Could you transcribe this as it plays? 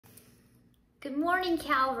Good morning,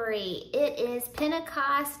 Calvary. It is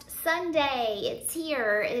Pentecost Sunday. It's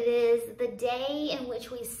here. It is the day in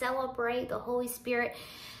which we celebrate the Holy Spirit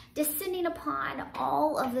descending upon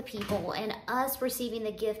all of the people and us receiving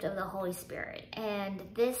the gift of the Holy Spirit. And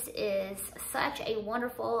this is such a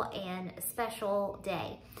wonderful and special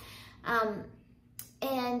day.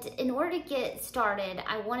 And in order to get started,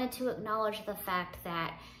 I wanted to acknowledge the fact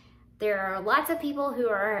that there are lots of people who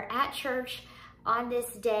are at church on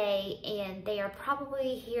this day, and they are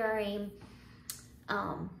probably hearing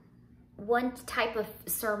one type of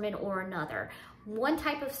sermon or another. One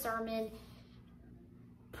type of sermon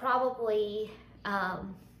probably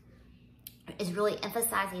is really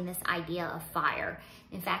emphasizing this idea of fire.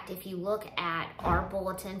 In fact, if you look at our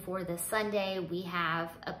bulletin for this Sunday, we have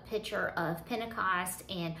a picture of Pentecost,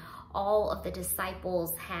 and all of the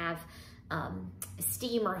disciples have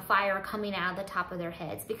steam or fire coming out of the top of their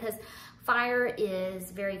heads, because fire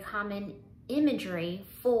is very common imagery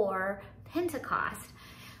for Pentecost.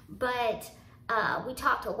 But we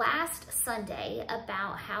talked last Sunday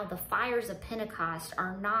about how the fires of Pentecost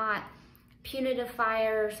are not punitive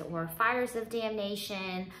fires or fires of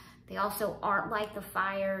damnation. They also aren't like the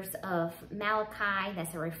fires of Malachi,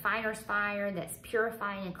 that's a refiner's fire that's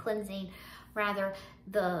purifying and cleansing. Rather,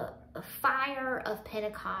 the fire of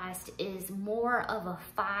Pentecost is more of a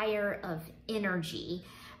fire of energy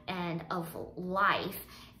and of life.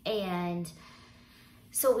 And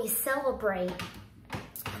so we celebrate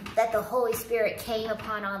that the Holy Spirit came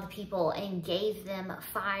upon all the people and gave them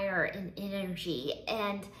fire and energy.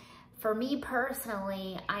 And for me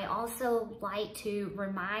personally, I also like to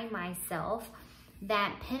remind myself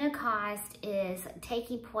that Pentecost is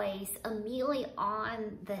taking place immediately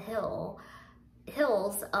on the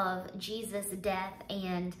hills of Jesus' death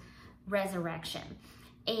and resurrection.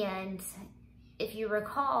 And if you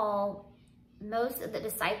recall, most of the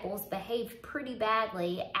disciples behaved pretty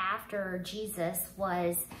badly after Jesus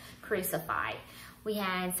was crucified. We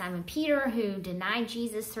had Simon Peter, who denied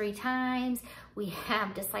Jesus 3 times. We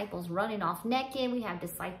have disciples running off naked. We have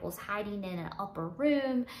disciples hiding in an upper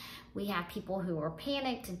room. We have people who are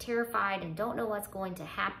panicked and terrified and don't know what's going to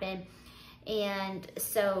happen. And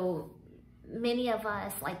so many of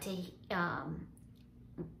us like to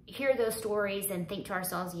hear those stories and think to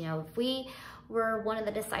ourselves, you know, if we were one of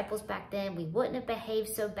the disciples back then, we wouldn't have behaved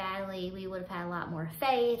so badly. We would have had a lot more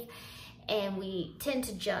faith. And we tend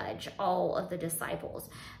to judge all of the disciples.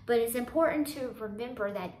 But it's important to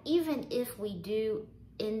remember that even if we do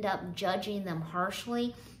end up judging them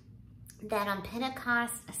harshly, that on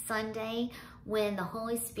Pentecost Sunday, when the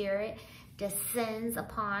Holy Spirit descends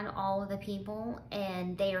upon all of the people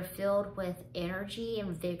and they are filled with energy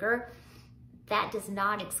and vigor, that does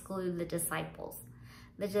not exclude the disciples.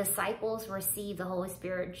 The disciples receive the Holy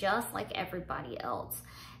Spirit just like everybody else.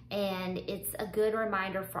 And it's a good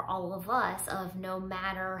reminder for all of us of no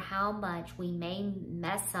matter how much we may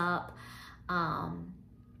mess up,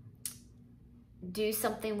 do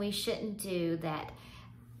something we shouldn't do, that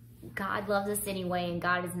God loves us anyway and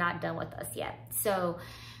God is not done with us yet. So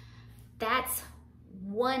that's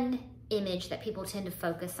one image that people tend to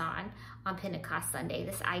focus on Pentecost Sunday,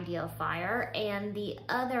 this idea of fire. And the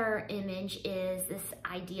other image is this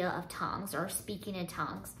idea of tongues, or speaking in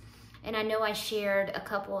tongues. And I know I shared a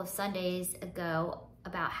couple of Sundays ago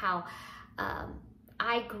about how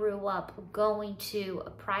I grew up going to a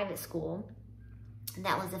private school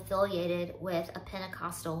that was affiliated with a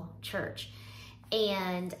Pentecostal church.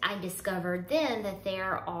 And I discovered then that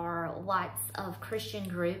there are lots of Christian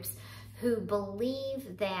groups who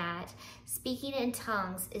believe that speaking in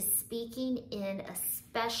tongues is speaking in a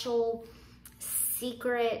special,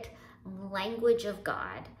 secret language of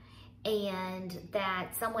God, and that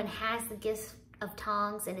someone has the gift of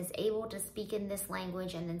tongues and is able to speak in this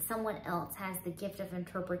language, and then someone else has the gift of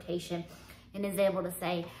interpretation and is able to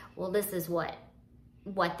say, well, this is what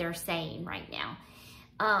they're saying right now.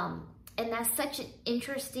 And that's such an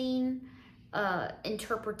interesting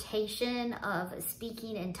interpretation of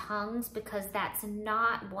speaking in tongues, because that's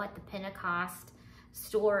not what the Pentecost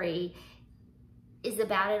story is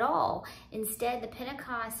about at all. Instead, the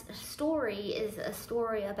Pentecost story is a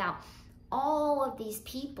story about all of these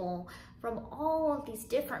people from all of these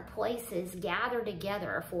different places gathered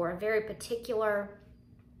together for a very particular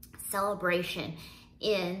celebration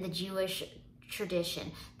in the Jewish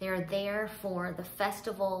tradition. They're there for the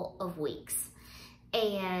Festival of Weeks.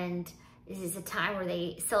 And this is a time where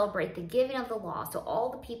they celebrate the giving of the law. So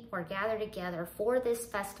all the people are gathered together for this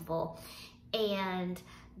festival, and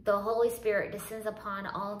the Holy Spirit descends upon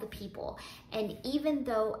all the people. And even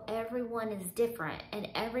though everyone is different and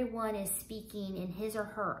everyone is speaking in his or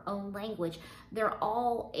her own language, they're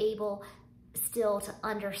all able still to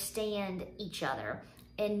understand each other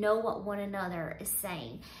and know what one another is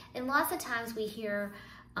saying. And lots of times we hear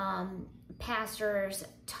pastors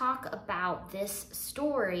talk about this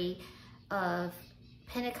story of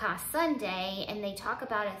Pentecost Sunday, and they talk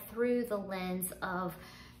about it through the lens of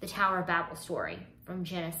the Tower of Babel story from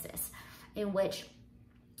Genesis, in which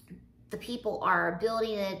the people are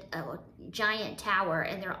building a giant tower,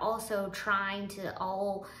 and they're also trying to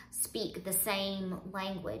all speak the same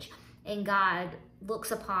language. And God looks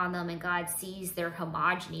upon them, and God sees their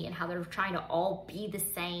homogeny and how they're trying to all be the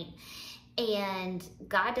same. And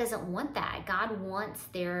God doesn't want that. God wants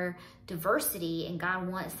their diversity, and God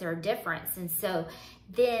wants their difference. And so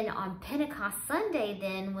then on Pentecost Sunday,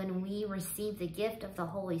 then when we receive the gift of the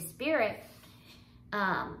Holy Spirit,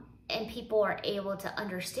 and people are able to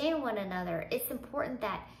understand one another, it's important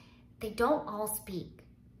that they don't all speak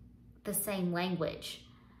the same language.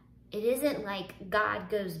 It isn't like God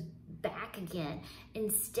goes back again.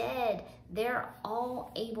 Instead, they're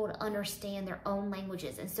all able to understand their own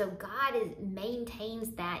languages. And so God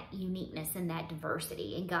maintains that uniqueness and that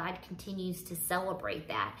diversity, and God continues to celebrate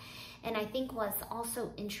that. And I think what's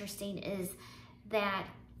also interesting is that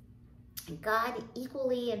God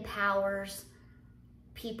equally empowers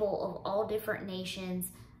people of all different nations,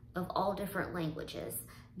 of all different languages.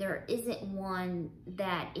 There isn't one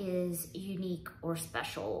that is unique or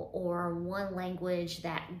special, or one language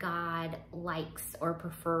that God likes or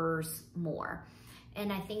prefers more.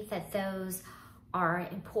 And I think that those are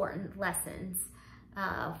important lessons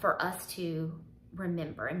for us to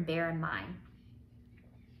remember and bear in mind.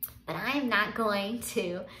 But I am not going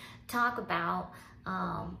to talk about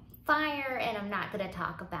fire, and I'm not going to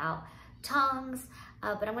talk about tongues,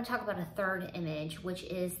 but I'm going to talk about a third image, which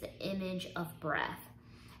is the image of breath.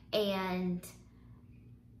 And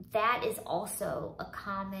that is also a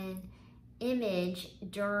common image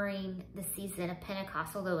during the season of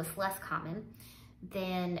Pentecost, although it's less common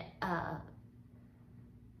than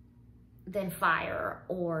fire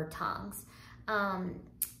or tongues.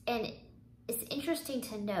 And it's interesting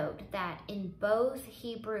to note that in both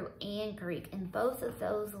Hebrew and Greek, in both of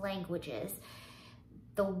those languages,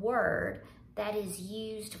 the word that is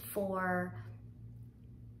used for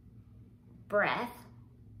breath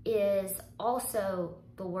is also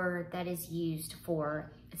the word that is used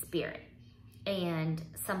for spirit and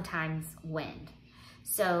sometimes wind.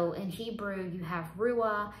 So in Hebrew you have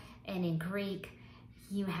ruah, and in Greek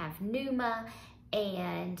you have pneuma,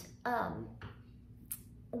 and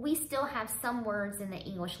we still have some words in the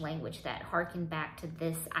English language that harken back to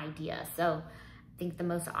this idea. So I think the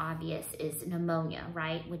most obvious is pneumonia,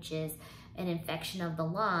 right? Which is an infection of the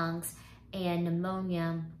lungs, and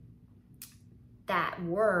pneumonia, that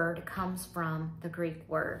word comes from the Greek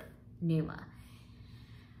word pneuma.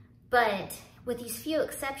 But with these few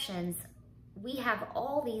exceptions, we have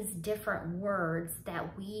all these different words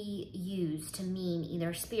that we use to mean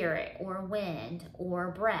either spirit or wind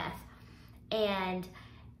or breath. And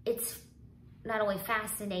it's not only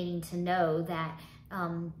fascinating to know that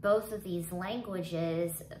both of these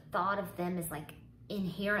languages thought of them as like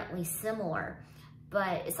inherently similar,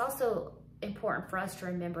 but it's also important for us to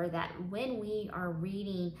remember that when we are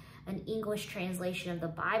reading an English translation of the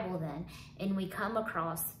Bible then, and we come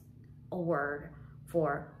across a word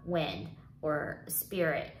for wind or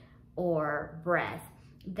spirit or breath,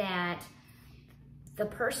 that the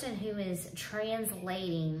person who is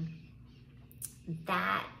translating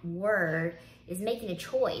that word is making a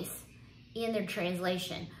choice in their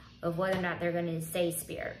translation of whether or not they're going to say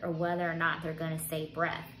spirit or whether or not they're going to say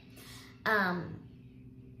breath.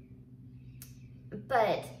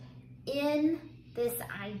 But in this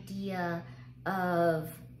idea of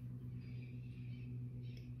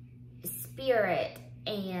spirit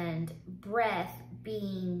and breath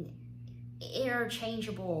being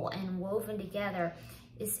interchangeable and woven together,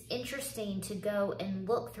 it's interesting to go and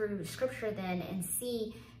look through scripture then and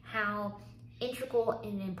see how integral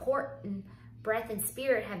and important breath and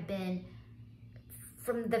spirit have been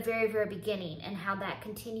from the very, very beginning, and how that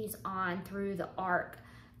continues on through the arc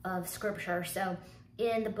of scripture. So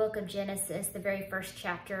in the book of Genesis, the very first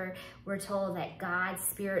chapter, we're told that God's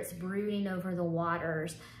spirit's brooding over the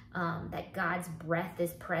waters, that God's breath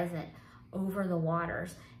is present over the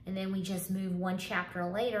waters. And then we just move one chapter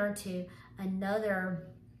later to another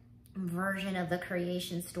version of the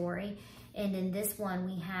creation story. And in this one,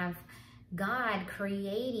 we have God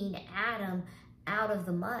creating Adam out of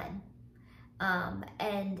the mud.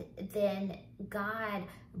 And then God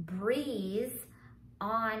breathes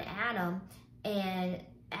on Adam, and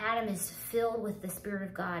Adam is filled with the Spirit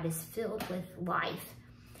of God, is filled with life.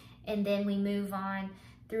 And then we move on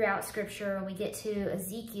throughout scripture, when we get to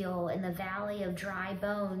Ezekiel in the valley of dry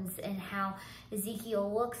bones, and how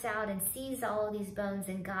Ezekiel looks out and sees all of these bones,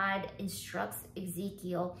 and God instructs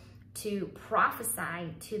Ezekiel to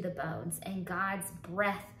prophesy to the bones, and God's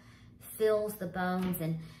breath fills the bones,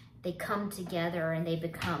 and they come together and they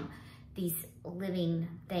become these living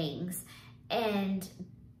things. And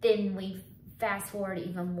then we fast forward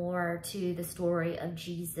even more to the story of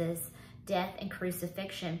Jesus' death and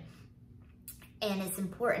crucifixion. And it's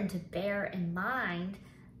important to bear in mind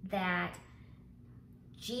that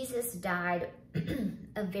Jesus died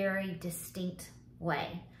a very distinct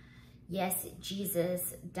way. Yes,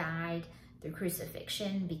 Jesus died through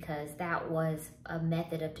crucifixion because that was a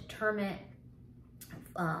method of deterrent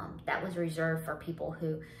that was reserved for people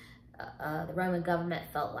who the Roman government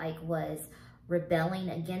felt like was rebelling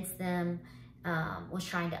against them, was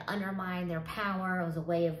trying to undermine their power. It was a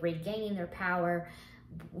way of regaining their power.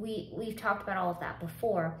 We've talked about all of that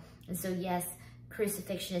before. And so yes,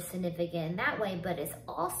 crucifixion is significant in that way, but it's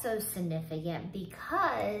also significant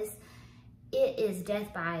because it is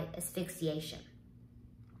death by asphyxiation.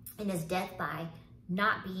 And it's death by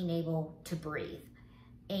not being able to breathe.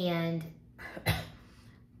 And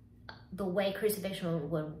the way crucifixion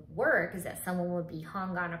would work is that someone would be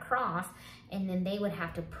hung on a cross, and then they would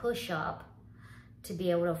have to push up to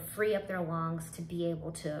be able to free up their lungs to be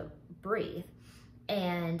able to breathe.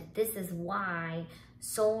 And this is why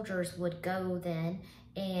soldiers would go then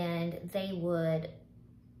and they would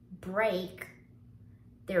break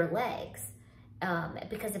their legs.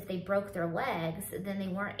 Because if they broke their legs, then they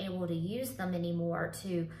weren't able to use them anymore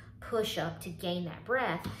to push up to gain that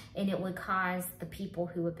breath, and it would cause the people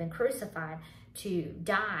who had been crucified to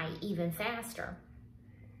die even faster.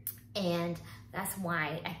 And that's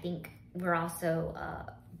why I think we're also,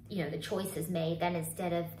 the choice is made that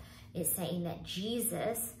instead of it saying that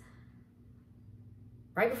Jesus,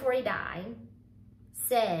 right before he died,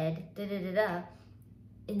 said,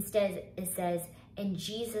 instead it says, and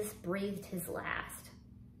Jesus breathed his last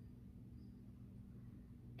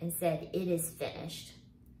and said, it is finished.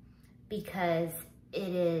 Because it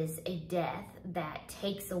is a death that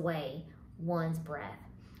takes away one's breath.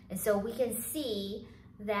 And so we can see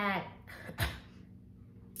that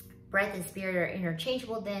breath and spirit are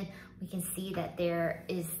interchangeable. Then we can see that there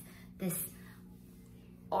is this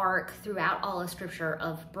arc throughout all of scripture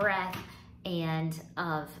of breath and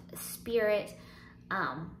of spirit.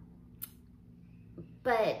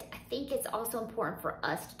 But I think it's also important for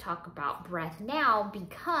us to talk about breath now,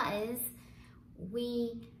 because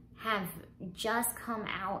we have just come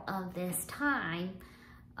out of this time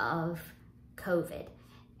of COVID.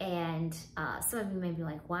 And some of you may be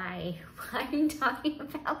like, why are you talking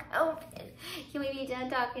about COVID? Can we be done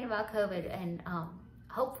talking about COVID? And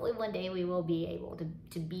hopefully one day we will be able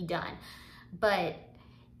to be done. But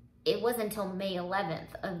it wasn't until May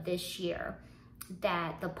 11th of this year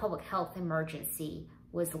that the public health emergency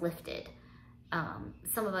was lifted.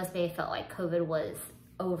 Some of us may have felt like COVID was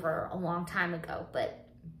over a long time ago, but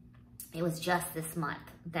it was just this month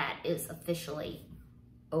that is officially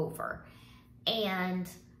over. And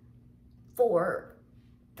for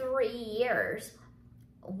 3 years,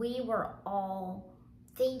 we were all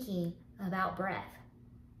thinking about breath.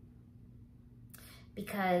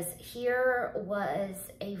 Because here was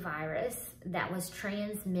a virus that was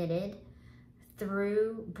transmitted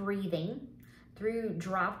through breathing, through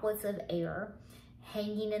droplets of air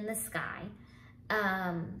hanging in the sky.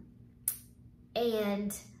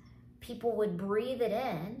 And people would breathe it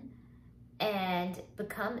in and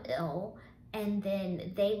become ill, and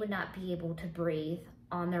then they would not be able to breathe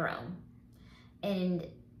on their own. And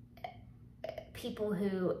people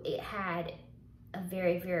who had a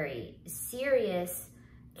very, very serious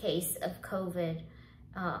case of COVID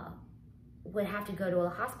would have to go to a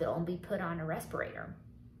hospital and be put on a respirator.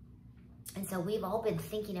 And so we've all been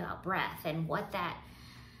thinking about breath and what that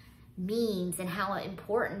means and how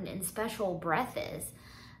important and special breath is.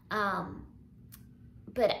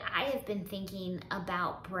 But I have been thinking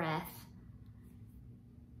about breath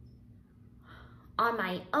on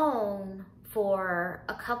my own for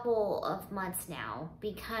a couple of months now,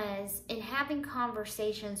 because in having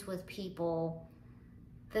conversations with people,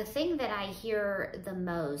 the thing that I hear the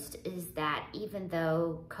most is that even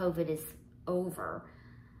though COVID is over,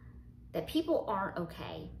 that people aren't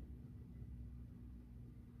okay.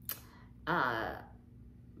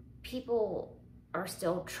 People are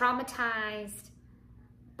still traumatized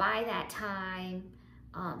by that time,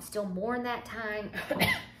 still mourn that time,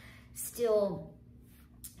 still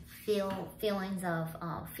feel feelings of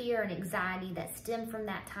fear and anxiety that stem from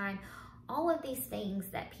that time. All of these things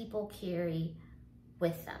that people carry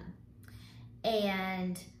with them.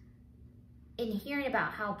 And in hearing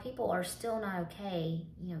about how people are still not okay,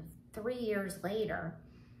 3 years later,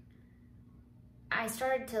 I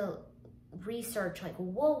started to research, like,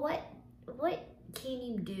 well, what can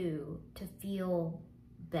you do to feel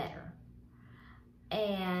better?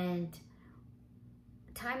 And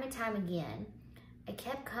time again, I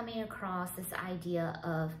kept coming across this idea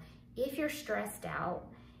of, if you're stressed out,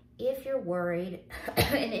 if you're worried,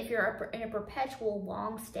 and if you're in a perpetual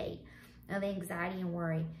long state of anxiety and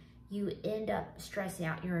worry, you end up stressing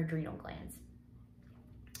out your adrenal glands.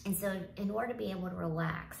 And so in order to be able to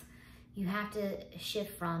relax, you have to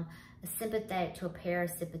shift from a sympathetic to a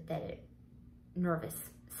parasympathetic nervous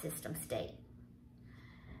system state.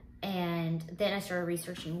 And then I started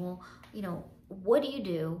researching, well, what do you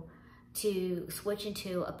do to switch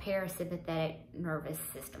into a parasympathetic nervous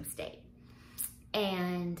system state?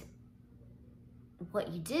 And what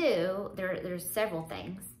you do, there's several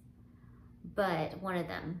things, but one of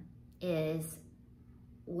them is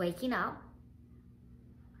waking up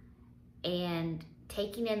and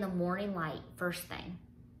taking in the morning light first thing.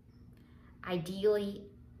 Ideally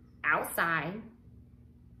outside,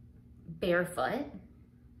 barefoot,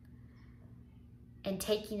 and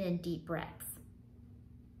taking in deep breaths.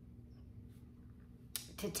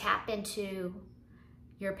 To tap into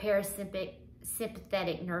your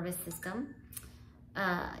parasympathetic nervous system,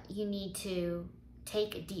 you need to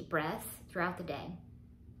take deep breaths throughout the day.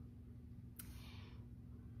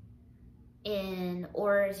 In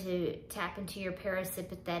order to tap into your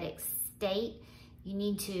parasympathetic state, you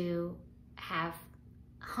need to have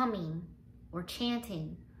humming or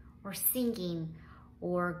chanting or singing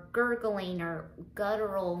or gurgling or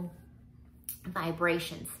guttural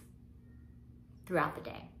vibrations throughout the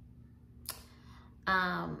day.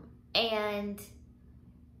 And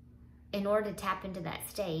in order to tap into that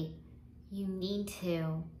state, you need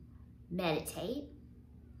to meditate,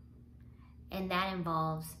 and that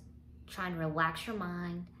involves trying to relax your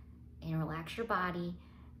mind and relax your body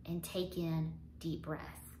and take in deep breaths.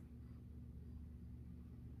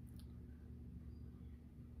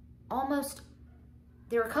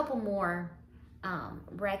 There are a couple more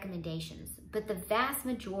recommendations, but the vast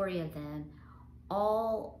majority of them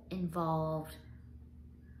all involved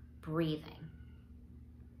breathing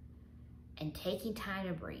and taking time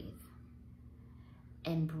to breathe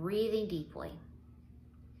and breathing deeply.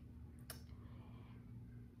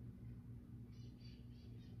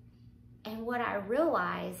 And what I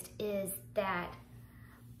realized is that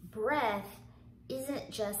breath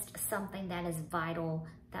isn't just something that is vital,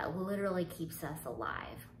 that literally keeps us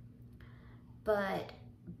alive, but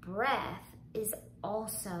breath is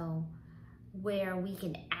also where we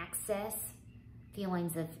can access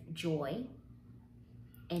feelings of joy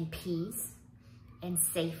and peace and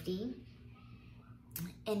safety.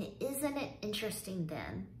 And isn't it interesting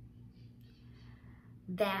then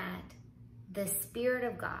that the Spirit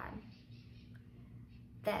of God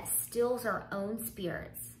that stills our own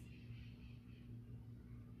spirits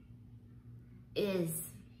is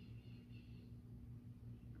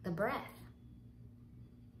the breath?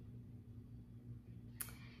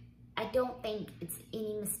 I don't think it's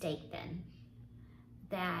any mistake then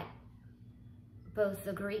that both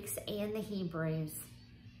the Greeks and the Hebrews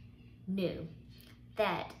knew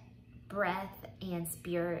that breath and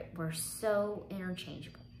spirit were so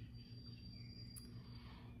interchangeable.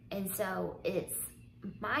 And so it's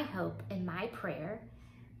my hope and my prayer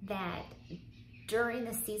that during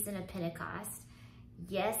the season of Pentecost,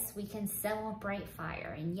 yes, we can celebrate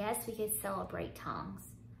fire, and yes, we can celebrate tongues,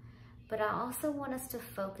 but I also want us to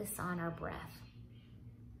focus on our breath,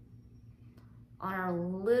 on our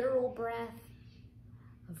literal breath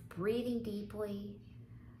of breathing deeply,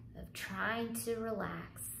 of trying to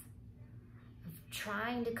relax, of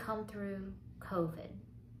trying to come through COVID.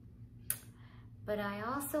 But I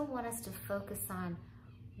also want us to focus on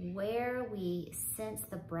where we sense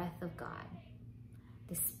the breath of God,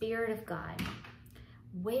 the Spirit of God.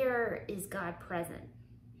 Where is God present?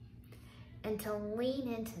 And to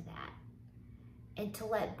lean into that and to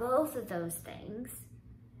let both of those things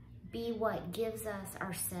be what gives us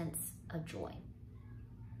our sense of joy.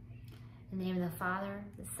 In the name of the Father,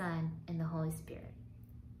 the Son, and the Holy Spirit.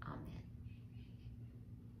 Amen.